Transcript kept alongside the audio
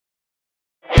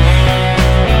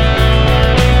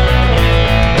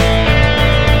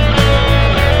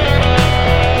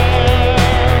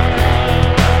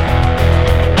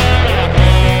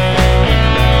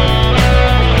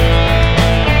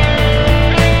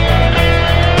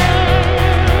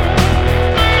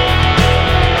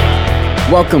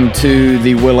Welcome to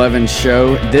the Will Evans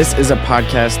Show. This is a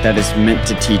podcast that is meant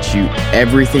to teach you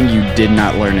everything you did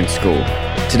not learn in school.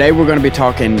 Today we're going to be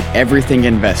talking everything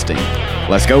investing.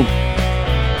 Let's go.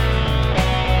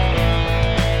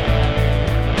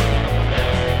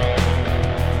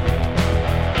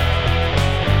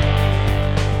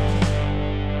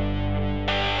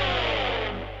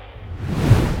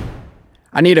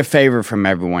 I need a favor from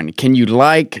everyone. Can you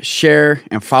like, share,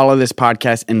 and follow this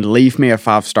podcast and leave me a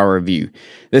 5-star review?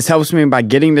 This helps me by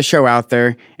getting the show out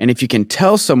there, and if you can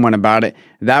tell someone about it,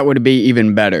 that would be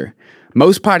even better.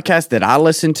 Most podcasts that I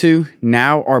listen to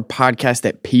now are podcasts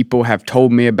that people have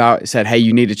told me about, said, hey,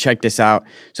 you need to check this out.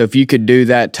 So if you could do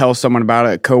that, tell someone about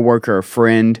it, a coworker, a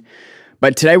friend.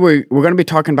 But today we're going to be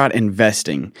talking about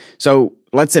investing. So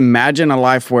let's imagine a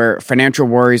life where financial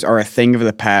worries are a thing of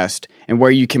the past and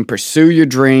where you can pursue your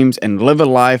dreams and live a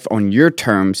life on your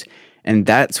terms. And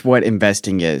that's what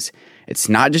investing is. It's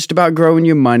not just about growing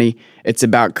your money. It's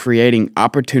about creating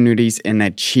opportunities and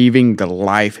achieving the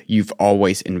life you've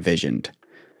always envisioned.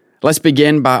 Let's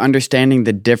begin by understanding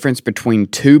the difference between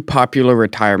two popular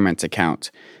retirement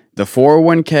accounts, the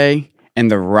 401k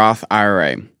and the Roth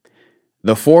IRA.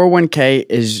 The 401k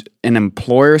is an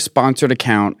employer-sponsored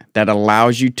account that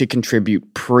allows you to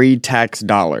contribute pre-tax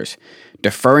dollars,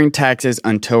 deferring taxes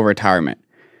until retirement.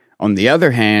 On the other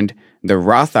hand, the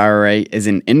Roth IRA is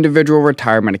an individual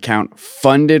retirement account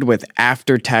funded with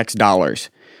after-tax dollars.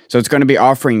 So it's going to be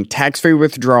offering tax-free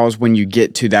withdrawals when you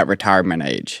get to that retirement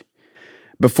age.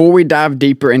 Before we dive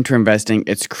deeper into investing,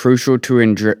 it's crucial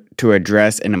to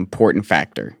address an important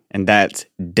factor, and that's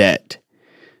debt.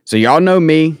 So y'all know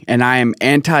me, and I am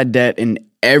anti-debt in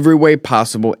every way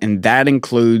possible, and that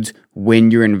includes when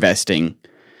you're investing.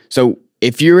 So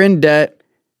if you're in debt,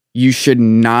 you should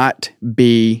not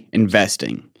be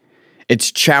investing.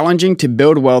 It's challenging to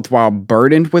build wealth while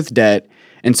burdened with debt,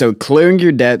 and so clearing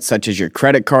your debt, such as your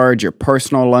credit cards, your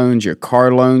personal loans, your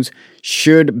car loans,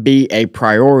 should be a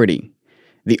priority.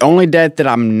 The only debt that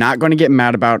I'm not going to get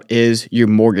mad about is your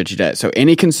mortgage debt. So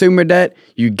any consumer debt,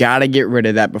 you got to get rid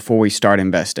of that before we start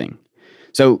investing.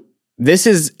 So this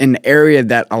is an area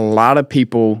that a lot of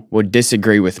people would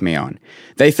disagree with me on.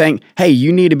 They think, hey,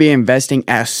 you need to be investing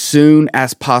as soon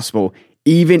as possible,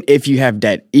 even if you have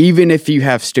debt, even if you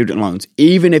have student loans,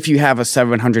 even if you have a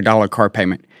 $700 car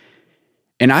payment.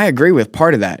 And I agree with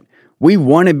part of that. We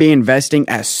want to be investing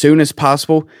as soon as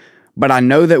possible, but I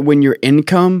know that when your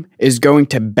income is going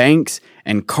to banks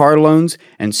and car loans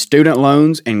and student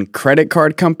loans and credit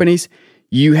card companies,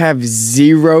 you have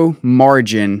zero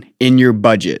margin in your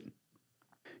budget.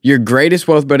 Your greatest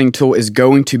wealth building tool is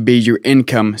going to be your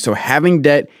income, so having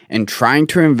debt and trying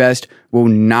to invest will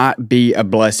not be a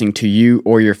blessing to you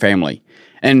or your family.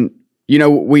 And you know,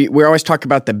 we always talk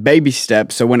about the baby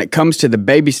steps, so when it comes to the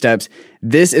baby steps,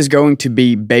 this is going to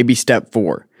be baby step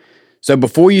 4. So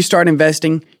before you start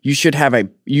investing, you should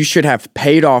have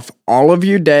paid off all of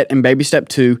your debt in baby step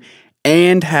 2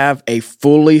 and have a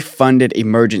fully funded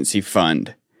emergency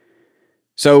fund.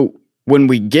 So when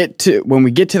we get to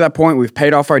that point, we've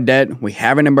paid off our debt, we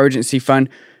have an emergency fund,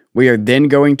 we are then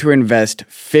going to invest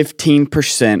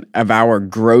 15% of our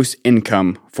gross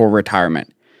income for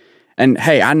retirement. And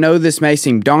hey, I know this may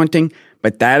seem daunting,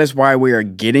 but that is why we are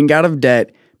getting out of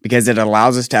debt, because it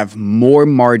allows us to have more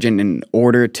margin in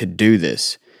order to do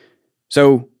this.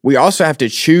 So we also have to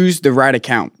choose the right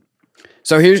account.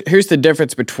 So here's the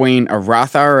difference between a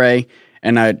Roth IRA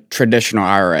and a traditional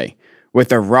IRA.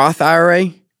 With a Roth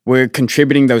IRA, we're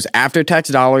contributing those after-tax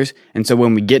dollars, and so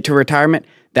when we get to retirement,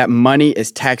 that money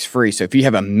is tax-free. So if you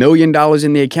have $1 million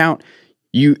in the account,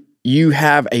 you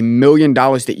have $1 million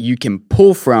that you can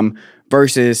pull from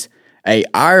versus a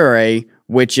IRA,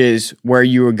 which is where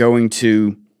you have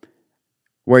 $1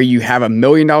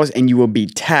 million and you will be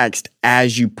taxed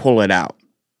as you pull it out.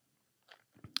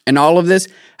 And all of this,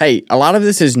 hey, a lot of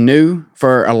this is new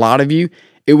for a lot of you.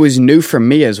 It was new for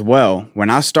me as well. When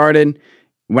I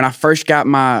first got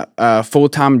my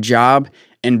full-time job,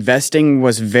 investing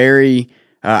was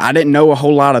I didn't know a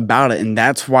whole lot about it. And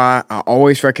that's why I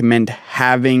always recommend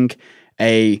having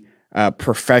a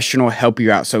professional help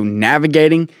you out. So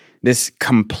navigating this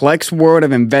complex world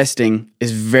of investing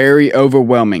is very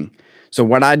overwhelming. So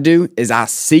what I do is I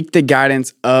seek the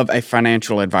guidance of a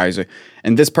financial advisor.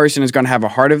 And this person is going to have a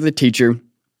heart of the teacher.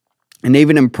 And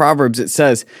even in Proverbs, it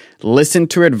says, listen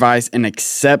to advice and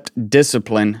accept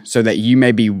discipline so that you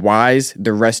may be wise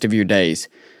the rest of your days.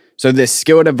 So this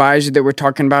skilled advisor that we're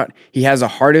talking about, he has a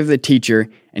heart of the teacher,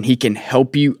 and he can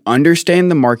help you understand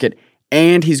the market,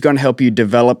 and he's going to help you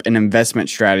develop an investment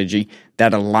strategy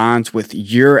that aligns with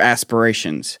your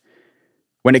aspirations.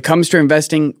 When it comes to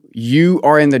investing, you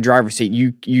are in the driver's seat.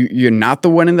 You're not the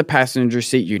one in the passenger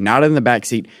seat. You're not in the back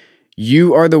seat.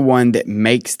 You are the one that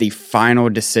makes the final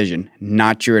decision,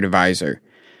 not your advisor.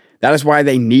 That is why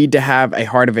they need to have a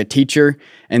heart of a teacher,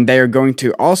 and they are going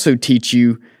to also teach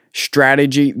you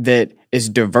strategy that is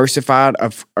diversified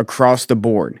across the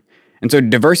board. And so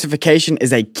diversification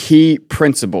is a key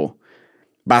principle.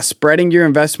 By spreading your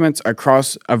investments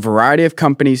across a variety of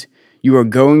companies, you are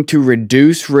going to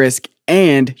reduce risk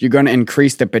and you're going to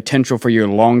increase the potential for your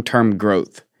long-term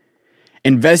growth.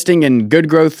 Investing in good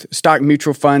growth stock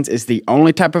mutual funds is the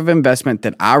only type of investment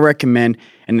that I recommend,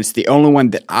 and it's the only one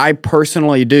that I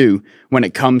personally do when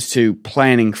it comes to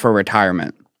planning for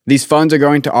retirement. These funds are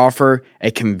going to offer a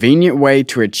convenient way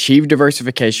to achieve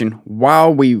diversification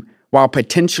while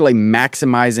potentially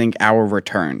maximizing our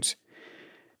returns.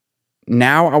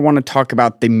 Now I want to talk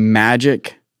about the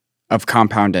magic of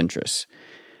compound interest.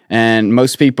 And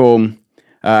most people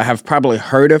have probably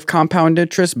heard of compound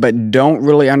interest, but don't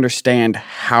really understand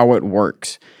how it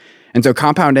works. And so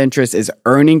compound interest is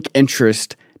earning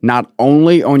interest not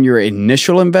only on your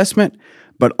initial investment,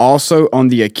 but also on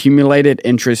the accumulated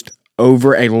interest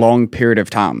over a long period of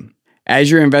time.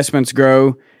 As your investments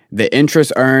grow, the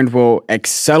interest earned will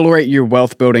accelerate your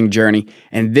wealth building journey.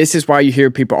 And this is why you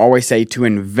hear people always say to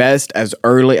invest as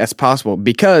early as possible,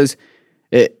 because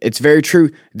it's very true.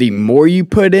 The more you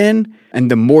put in and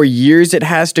the more years it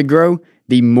has to grow,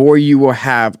 the more you will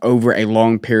have over a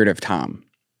long period of time.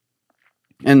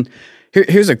 And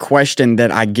here's a question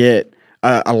that I get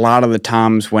a lot of the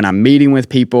times when I'm meeting with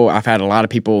people. I've had a lot of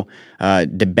people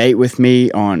debate with me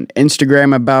on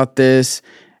Instagram about this.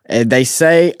 They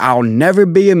say, I'll never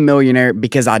be a millionaire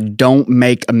because I don't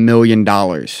make $1 million.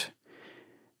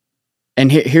 And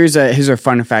here's a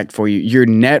fun fact for you. Your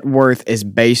net worth is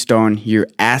based on your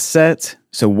assets,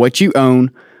 so what you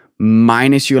own,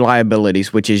 minus your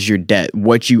liabilities, which is your debt,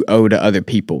 what you owe to other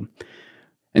people.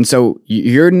 And so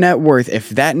your net worth, if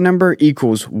that number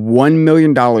equals $1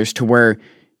 million to where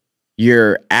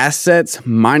your assets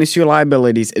minus your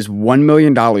liabilities is $1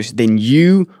 million, then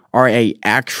you are an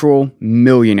actual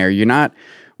millionaire. You're not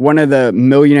one of the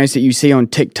millionaires that you see on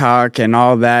TikTok and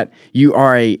all that. You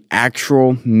are an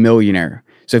actual millionaire.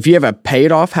 So if you have a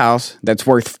paid off house that's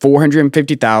worth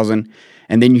 $450,000,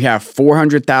 and then you have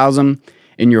 $400,000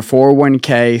 in your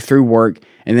 401k through work,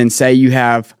 and then say you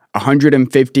have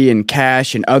 $150,000 in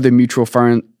cash and other mutual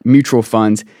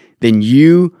funds, then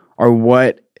you are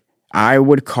what I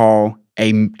would call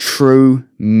a true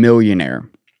millionaire.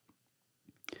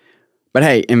 But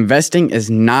hey, investing is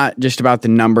not just about the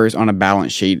numbers on a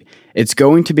balance sheet. It's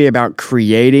going to be about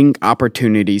creating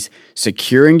opportunities,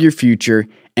 securing your future,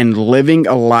 and living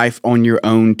a life on your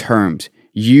own terms.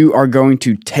 You are going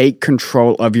to take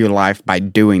control of your life by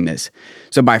doing this.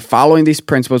 So by following these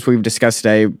principles we've discussed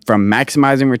today, from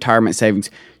maximizing retirement savings,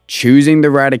 choosing the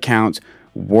right accounts,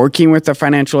 working with a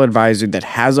financial advisor that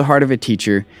has a heart of a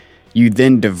teacher, you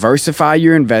then diversify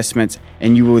your investments,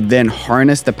 and you will then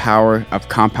harness the power of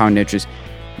compound interest.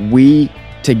 We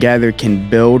together can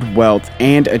build wealth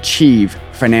and achieve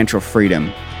financial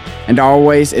freedom. And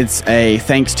always, it's a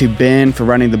thanks to Ben for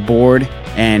running the board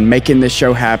and making this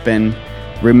show happen.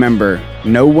 Remember,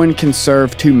 no one can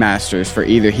serve two masters, for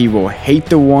either he will hate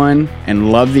the one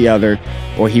and love the other,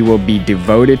 or he will be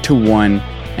devoted to one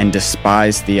and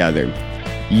despise the other.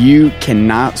 You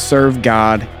cannot serve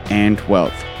God and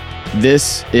wealth.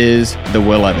 This is The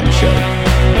Will Evans Show.